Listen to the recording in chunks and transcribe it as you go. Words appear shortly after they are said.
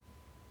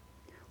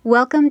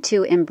Welcome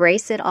to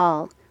Embrace It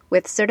All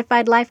with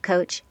Certified Life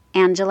Coach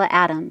Angela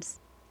Adams.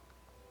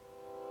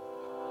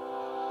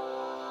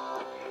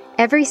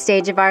 Every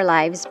stage of our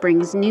lives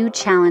brings new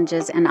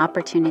challenges and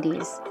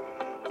opportunities.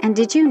 And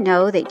did you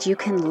know that you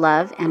can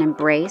love and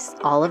embrace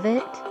all of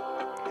it?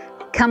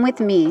 Come with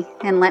me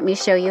and let me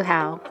show you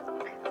how.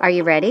 Are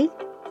you ready?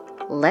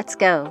 Let's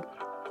go.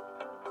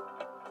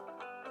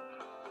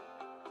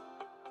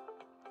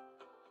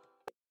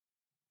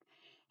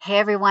 Hey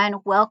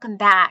everyone, welcome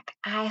back.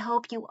 I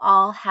hope you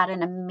all had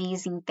an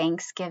amazing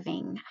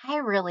Thanksgiving. I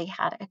really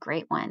had a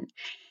great one.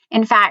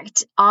 In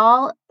fact,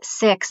 all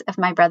 6 of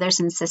my brothers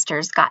and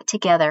sisters got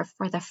together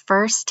for the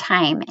first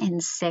time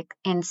in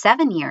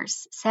 7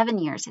 years. 7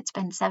 years. It's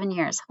been 7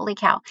 years. Holy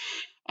cow.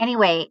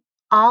 Anyway,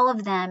 all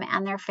of them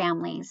and their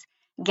families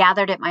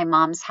gathered at my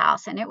mom's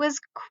house, and it was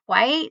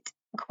quite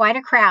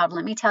a crowd,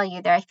 let me tell you.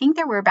 I think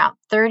there were about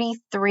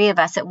 33 of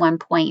us at one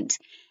point.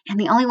 And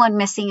the only one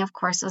missing, of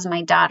course, was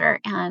my daughter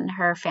and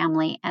her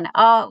family. And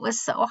oh, it was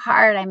so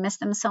hard. I miss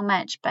them so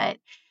much. But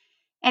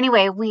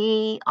anyway,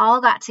 we all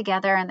got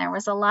together and there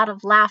was a lot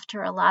of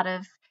laughter, a lot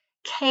of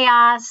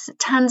chaos,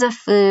 tons of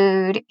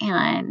food.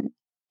 And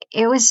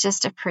it was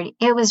just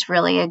it was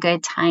really a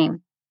good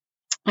time.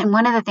 And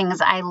one of the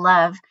things I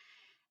love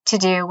to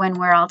do when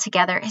we're all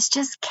together is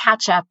just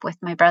catch up with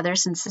my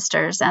brothers and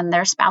sisters and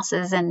their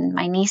spouses and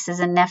my nieces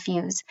and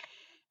nephews,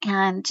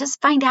 and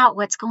just find out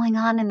what's going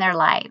on in their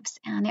lives.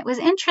 And it was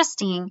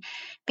interesting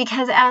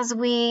because as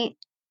we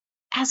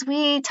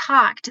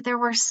talked, there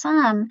were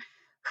some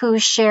who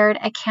shared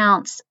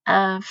accounts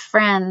of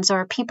friends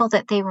or people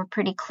that they were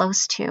pretty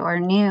close to or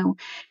knew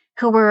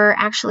who were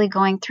actually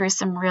going through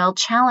some real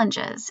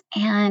challenges.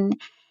 And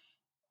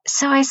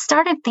so I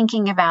started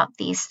thinking about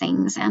these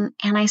things, and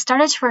I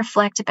started to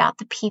reflect about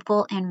the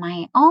people in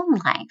my own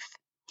life.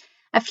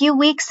 A few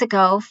weeks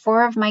ago,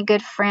 4 of my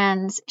good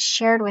friends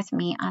shared with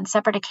me on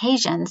separate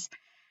occasions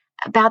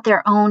about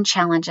their own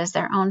challenges,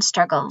 their own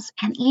struggles,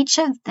 and each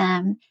of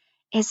them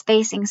is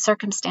facing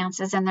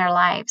circumstances in their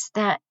lives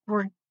that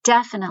were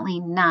definitely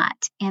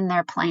not in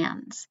their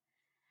plans.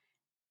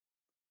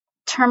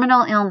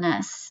 Terminal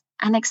illness,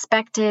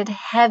 unexpected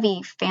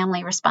heavy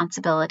family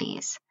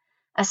responsibilities,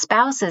 a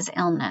spouse's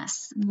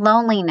illness,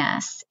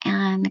 loneliness,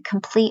 and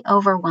complete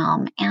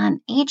overwhelm. And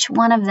each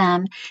one of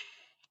them,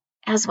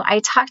 as I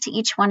talked to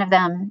each one of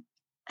them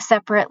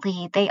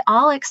separately, they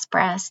all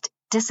expressed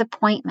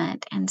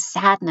disappointment and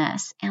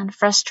sadness and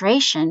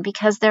frustration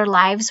because their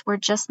lives were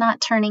just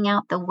not turning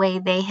out the way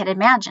they had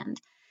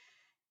imagined.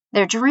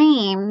 Their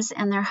dreams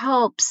and their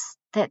hopes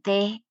that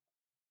they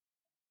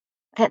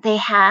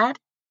had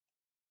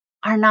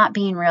are not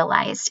being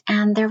realized,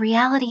 and the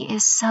reality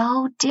is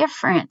so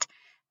different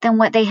than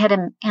what they had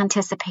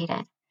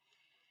anticipated.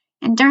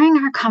 And during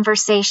our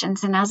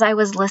conversations, and as I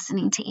was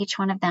listening to each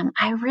one of them,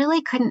 I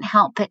really couldn't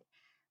help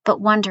but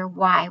wonder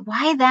why.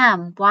 Why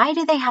them? Why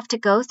do they have to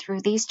go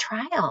through these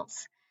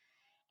trials?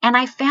 And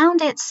I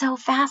found it so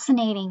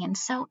fascinating and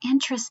so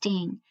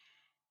interesting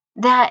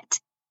that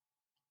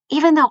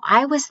even though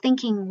I was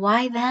thinking,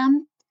 why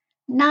them?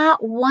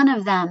 Not one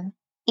of them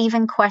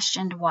even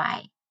questioned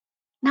why.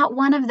 Not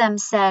one of them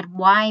said,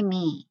 why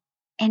me?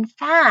 In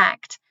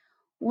fact,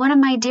 one of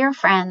my dear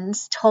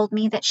friends told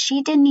me that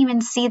she didn't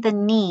even see the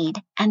need,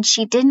 and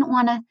she didn't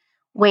want to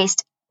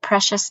waste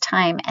precious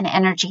time and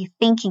energy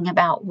thinking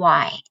about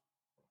why.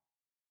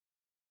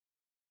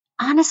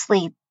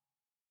 Honestly,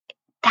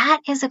 that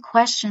is a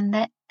question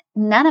that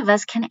none of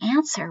us can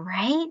answer,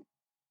 right?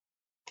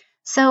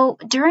 So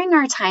during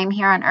our time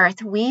here on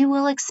earth, we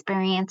will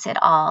experience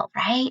it all,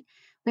 right?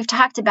 We've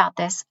talked about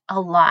this a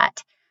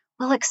lot.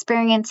 We'll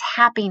experience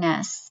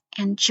happiness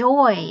and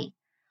joy,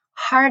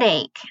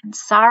 heartache and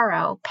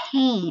sorrow,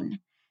 pain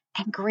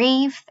and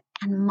grief,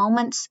 and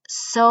moments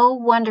so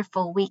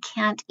wonderful we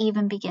can't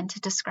even begin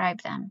to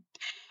describe them.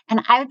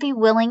 And I would be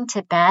willing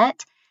to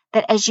bet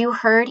that as you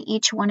heard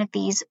each one of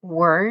these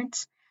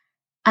words,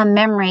 a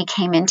memory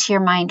came into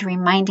your mind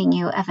reminding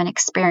you of an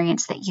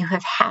experience that you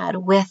have had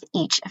with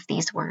each of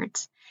these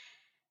words.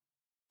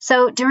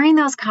 So during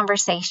those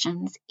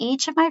conversations,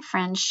 each of my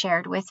friends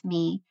shared with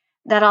me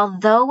that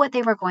although what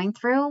they were going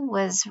through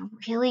was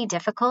really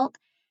difficult,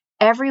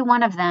 every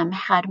one of them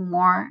had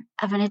more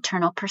of an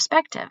eternal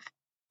perspective.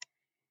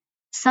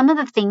 Some of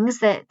the things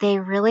that they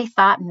really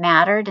thought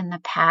mattered in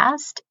the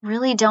past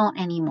really don't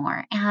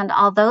anymore. And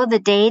although the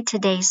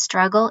day-to-day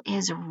struggle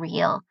is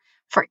real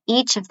for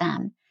each of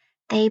them,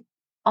 they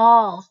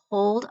all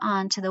hold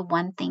on to the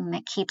one thing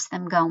that keeps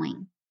them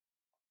going.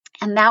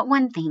 And that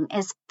one thing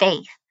is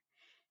faith.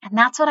 And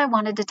that's what I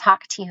wanted to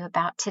talk to you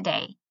about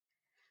today.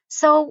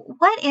 So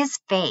what is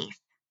faith?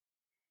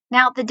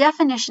 Now, the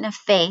definition of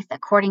faith,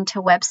 according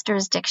to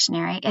Webster's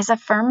dictionary, is a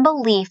firm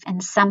belief in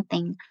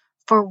something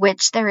for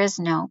which there is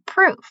no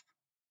proof.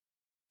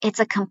 It's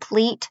a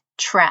complete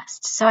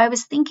trust. So I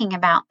was thinking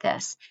about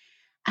this.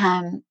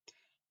 My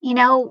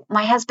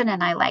husband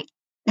and I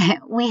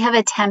we have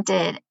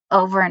attempted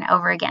over and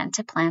over again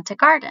to plant a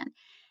garden.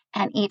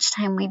 And each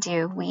time we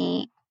do,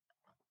 we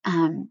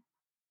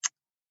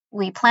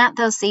We plant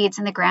those seeds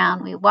in the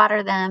ground, we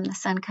water them, the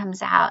sun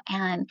comes out,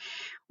 and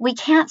we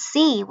can't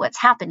see what's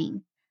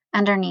happening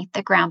underneath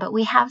the ground, but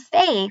we have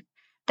faith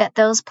that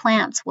those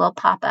plants will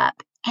pop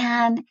up.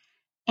 And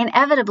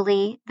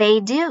inevitably,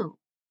 they do.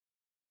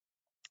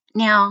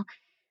 Now,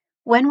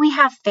 when we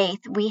have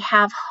faith, we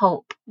have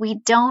hope. We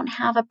don't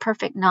have a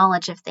perfect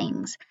knowledge of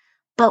things,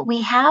 but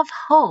we have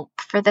hope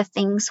for the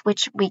things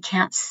which we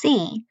can't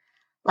see,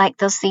 like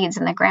those seeds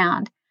in the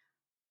ground,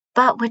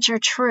 but which are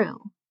true.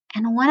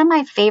 And one of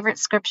my favorite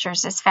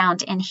scriptures is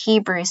found in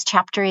Hebrews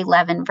chapter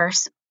 11,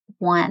 verse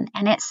 1,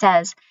 and it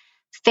says,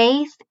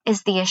 "Faith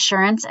is the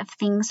assurance of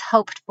things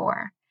hoped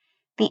for,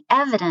 the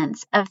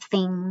evidence of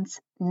things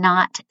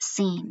not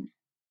seen."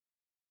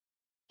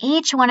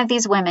 Each one of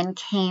these women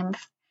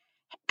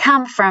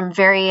come from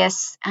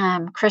various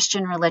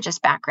Christian religious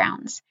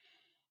backgrounds,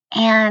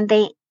 and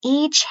they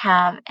each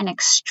have an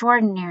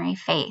extraordinary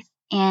faith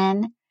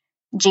in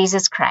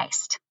Jesus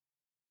Christ.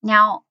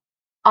 Now,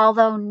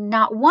 although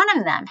not one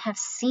of them have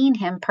seen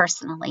him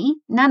personally,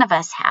 none of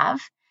us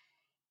have,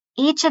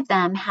 each of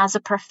them has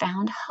a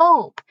profound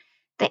hope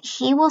that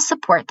he will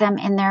support them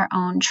in their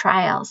own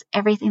trials,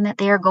 everything that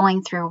they are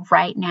going through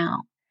right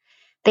now.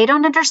 They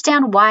don't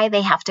understand why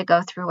they have to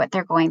go through what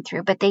they're going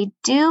through, but they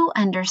do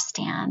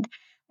understand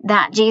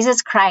that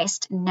Jesus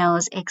Christ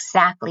knows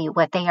exactly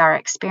what they are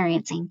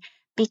experiencing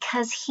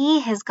because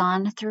he has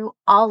gone through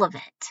all of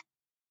it.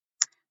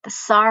 The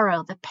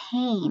sorrow, the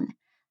pain,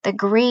 the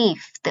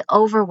grief, the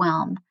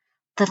overwhelm,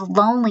 the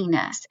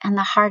loneliness, and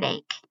the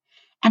heartache.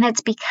 And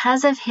it's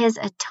because of his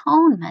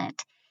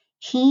atonement,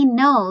 he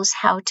knows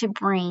how to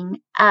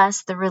bring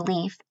us the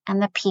relief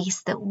and the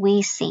peace that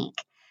we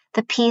seek,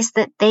 the peace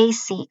that they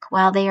seek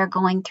while they are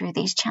going through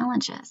these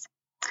challenges.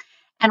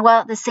 And while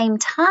at the same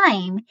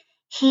time,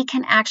 he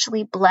can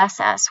actually bless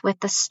us with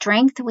the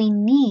strength we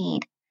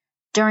need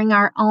during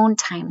our own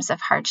times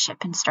of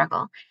hardship and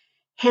struggle.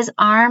 His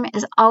arm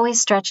is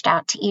always stretched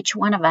out to each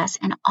one of us,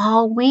 and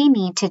all we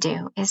need to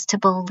do is to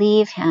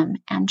believe him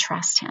and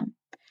trust him,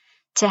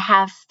 to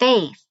have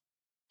faith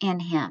in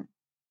him.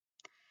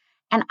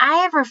 And I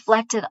have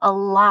reflected a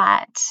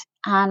lot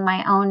on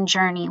my own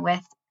journey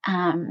with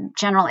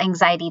general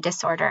anxiety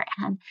disorder.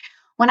 And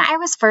when I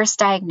was first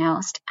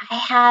diagnosed, I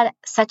had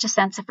such a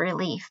sense of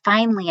relief.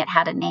 Finally, it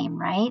had a name,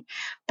 right?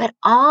 But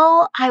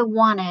all I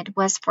wanted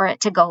was for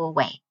it to go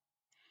away.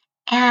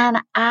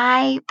 And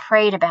I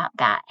prayed about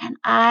that, and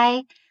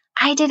I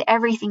did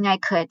everything I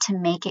could to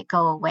make it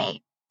go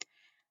away.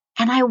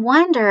 And I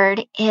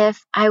wondered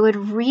if I would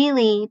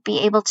really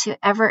be able to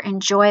ever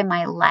enjoy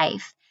my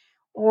life,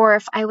 or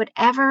if I would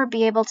ever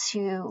be able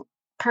to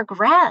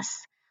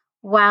progress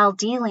while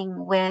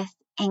dealing with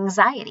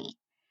anxiety.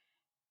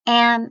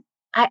 And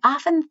I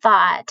often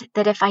thought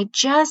that if I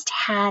just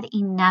had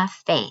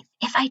enough faith,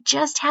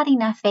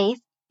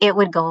 it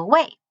would go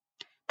away,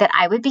 that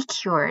I would be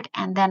cured,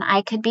 and then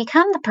I could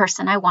become the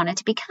person I wanted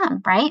to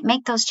become, right?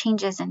 Make those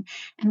changes and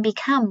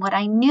become what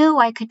I knew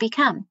I could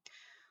become.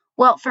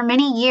 Well, for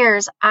many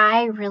years,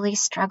 I really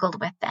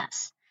struggled with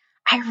this.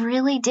 I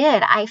really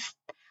did. I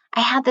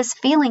had this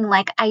feeling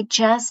like I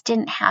just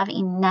didn't have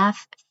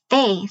enough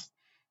faith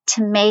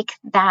to make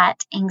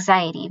that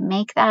anxiety,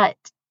 make that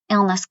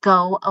illness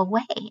go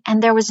away.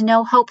 And there was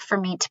no hope for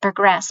me to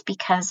progress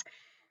because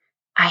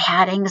I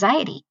had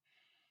anxiety.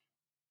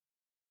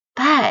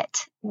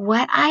 But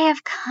what I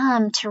have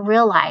come to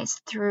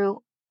realize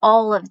through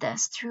all of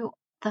this, through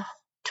the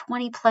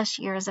 20 plus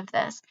years of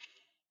this,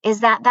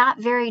 is that that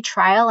very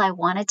trial I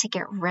wanted to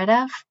get rid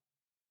of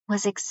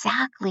was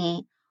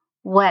exactly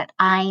what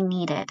I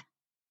needed,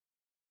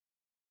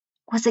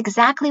 was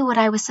exactly what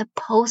I was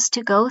supposed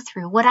to go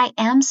through, what I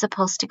am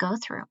supposed to go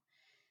through.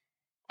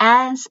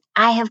 As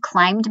I have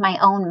climbed my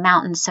own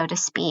mountain, so to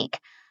speak,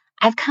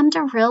 I've come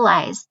to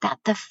realize that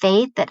the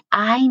faith that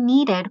I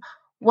needed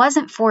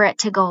wasn't for it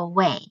to go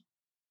away,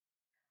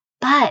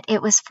 but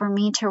it was for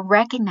me to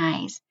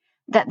recognize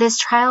that this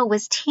trial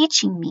was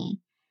teaching me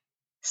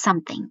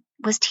something,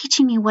 was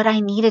teaching me what I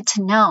needed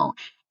to know.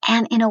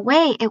 And in a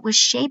way, it was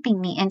shaping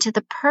me into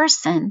the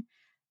person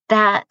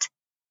that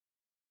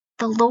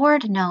the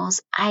Lord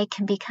knows I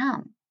can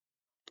become.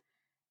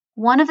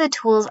 One of the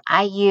tools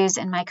I use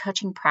in my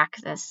coaching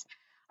practice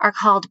are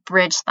called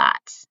bridge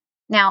thoughts.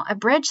 Now, a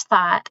bridge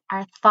thought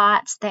are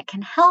thoughts that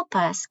can help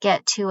us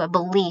get to a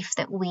belief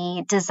that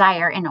we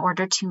desire in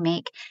order to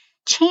make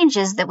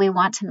changes that we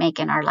want to make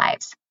in our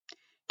lives,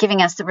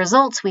 giving us the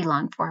results we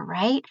long for,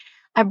 right?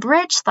 A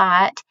bridge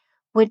thought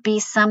would be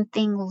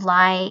something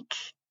like,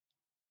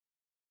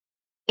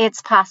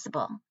 it's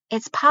possible.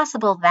 It's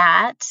possible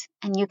that,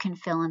 and you can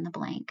fill in the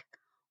blank.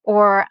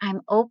 Or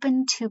I'm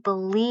open to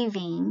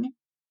believing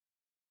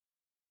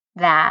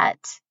that,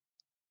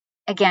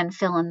 again,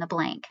 fill in the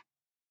blank.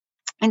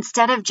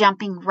 Instead of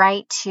jumping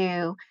right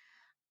to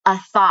a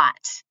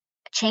thought,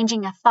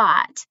 changing a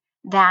thought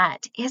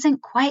that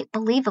isn't quite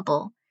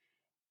believable,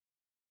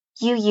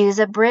 you use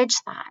a bridge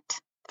thought.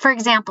 For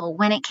example,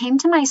 when it came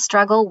to my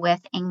struggle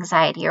with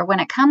anxiety, or when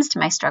it comes to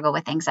my struggle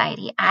with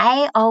anxiety,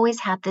 I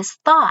always had this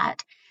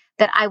thought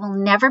that I will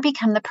never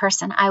become the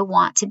person I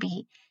want to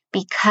be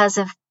because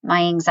of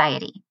my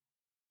anxiety.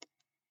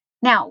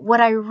 Now,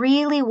 what I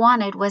really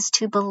wanted was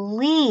to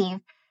believe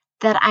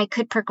that I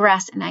could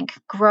progress and I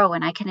could grow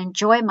and I could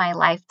enjoy my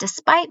life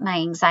despite my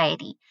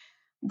anxiety.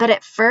 But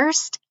at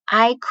first,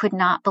 I could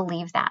not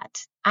believe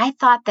that. I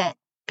thought that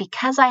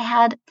because I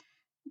had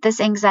this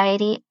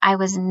anxiety, I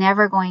was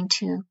never going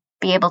to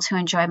be able to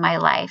enjoy my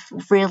life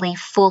really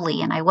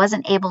fully, and I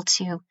wasn't able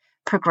to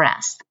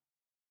progress.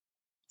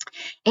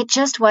 It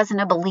just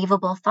wasn't a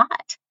believable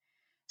thought.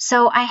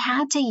 So I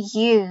had to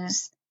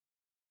use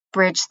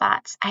bridge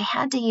thoughts. I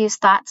had to use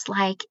thoughts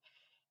like,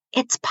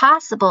 it's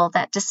possible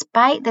that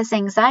despite this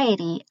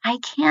anxiety, I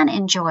can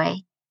enjoy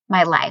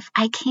my life.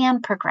 I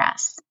can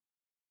progress.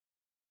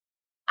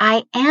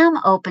 I am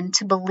open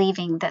to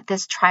believing that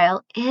this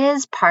trial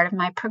is part of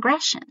my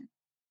progression.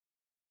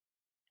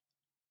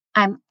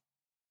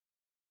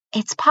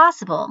 It's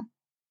possible.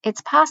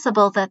 It's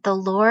possible that the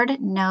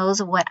Lord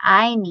knows what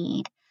I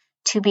need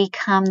to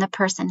become the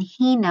person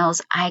He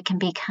knows I can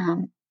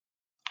become.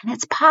 And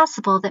it's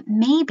possible that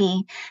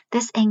maybe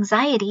this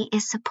anxiety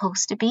is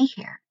supposed to be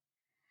here.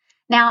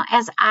 Now,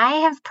 as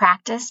I have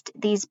practiced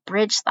these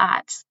bridge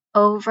thoughts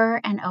over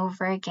and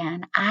over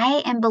again,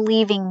 I am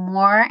believing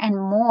more and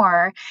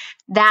more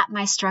that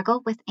my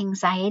struggle with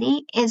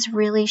anxiety is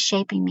really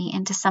shaping me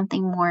into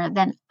something more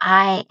than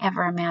I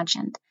ever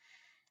imagined.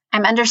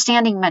 I'm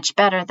understanding much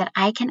better that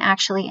I can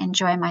actually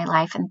enjoy my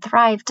life and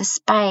thrive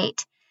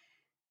despite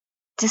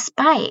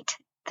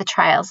the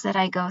trials that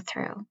I go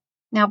through.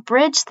 Now,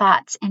 bridge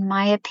thoughts, in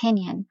my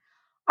opinion,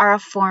 are a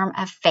form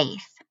of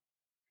faith.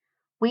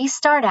 We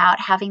start out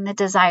having the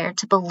desire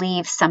to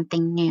believe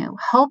something new,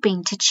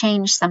 hoping to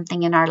change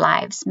something in our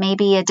lives,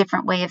 maybe a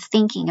different way of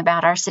thinking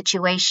about our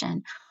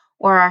situation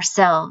or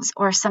ourselves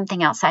or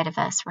something outside of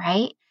us,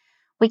 right?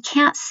 We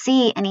can't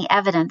see any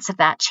evidence of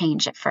that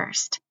change at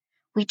first.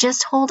 We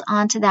just hold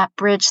on to that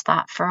bridge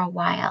thought for a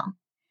while.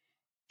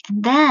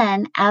 And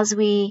then as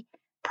we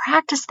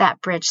practice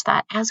that bridge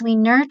thought, as we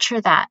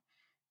nurture that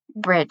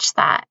bridge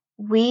thought,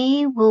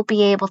 we will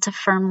be able to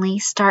firmly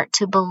start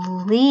to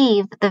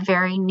believe the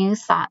very new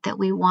thought that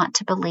we want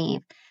to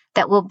believe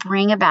that will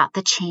bring about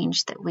the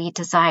change that we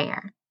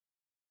desire.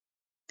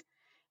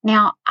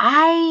 Now,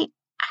 I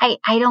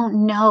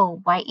don't know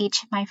why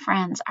each of my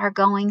friends are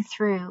going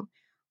through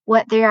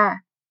what they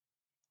are,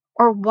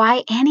 or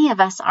why any of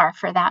us are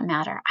for that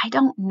matter. I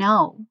don't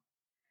know.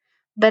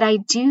 But I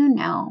do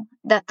know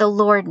that the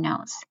Lord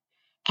knows.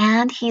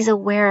 And He's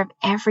aware of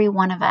every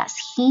one of us.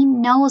 He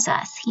knows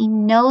us. He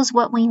knows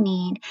what we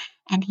need,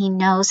 and He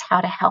knows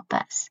how to help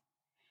us.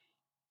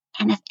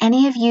 And if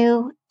any of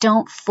you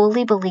don't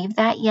fully believe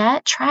that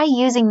yet, try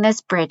using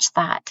this bridge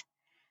thought.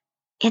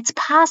 It's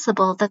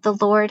possible that the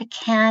Lord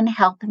can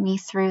help me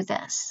through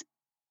this.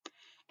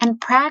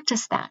 And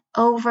practice that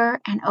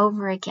over and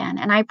over again.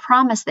 And I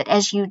promise that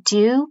as you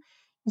do,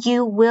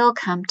 you will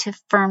come to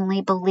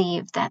firmly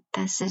believe that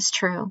this is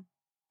true.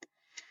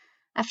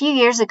 A few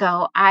years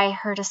ago, I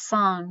heard a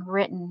song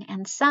written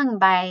and sung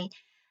by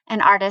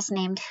an artist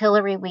named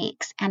Hilary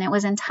Weeks, and it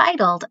was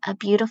entitled A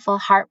Beautiful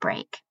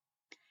Heartbreak.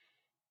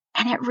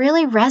 And it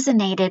really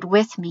resonated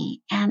with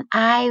me, and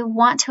I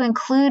want to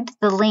include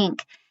the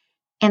link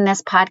in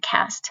this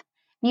podcast.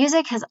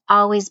 Music has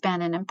always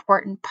been an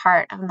important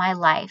part of my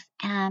life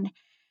and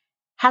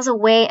has a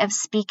way of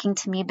speaking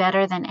to me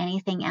better than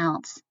anything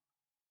else.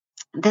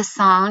 This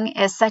song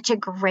is such a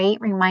great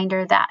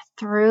reminder that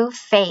through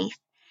faith,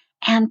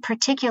 and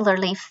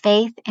particularly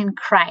faith in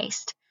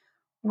Christ,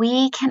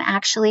 we can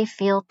actually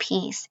feel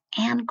peace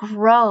and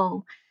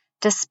grow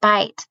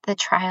despite the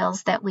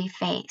trials that we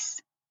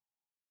face.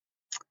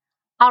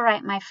 All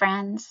right, my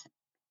friends,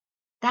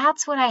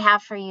 that's what I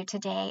have for you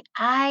today.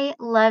 I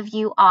love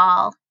you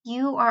all.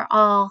 You are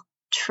all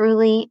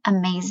truly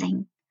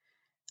amazing.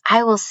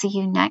 I will see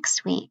you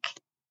next week.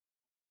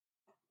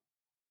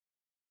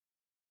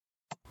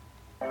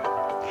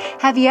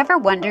 Have you ever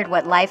wondered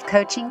what life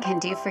coaching can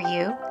do for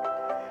you?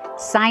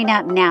 Sign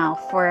up now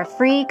for a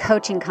free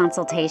coaching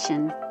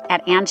consultation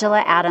at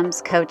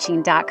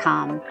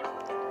AngelaAdamsCoaching.com.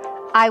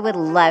 I would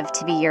love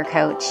to be your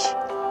coach.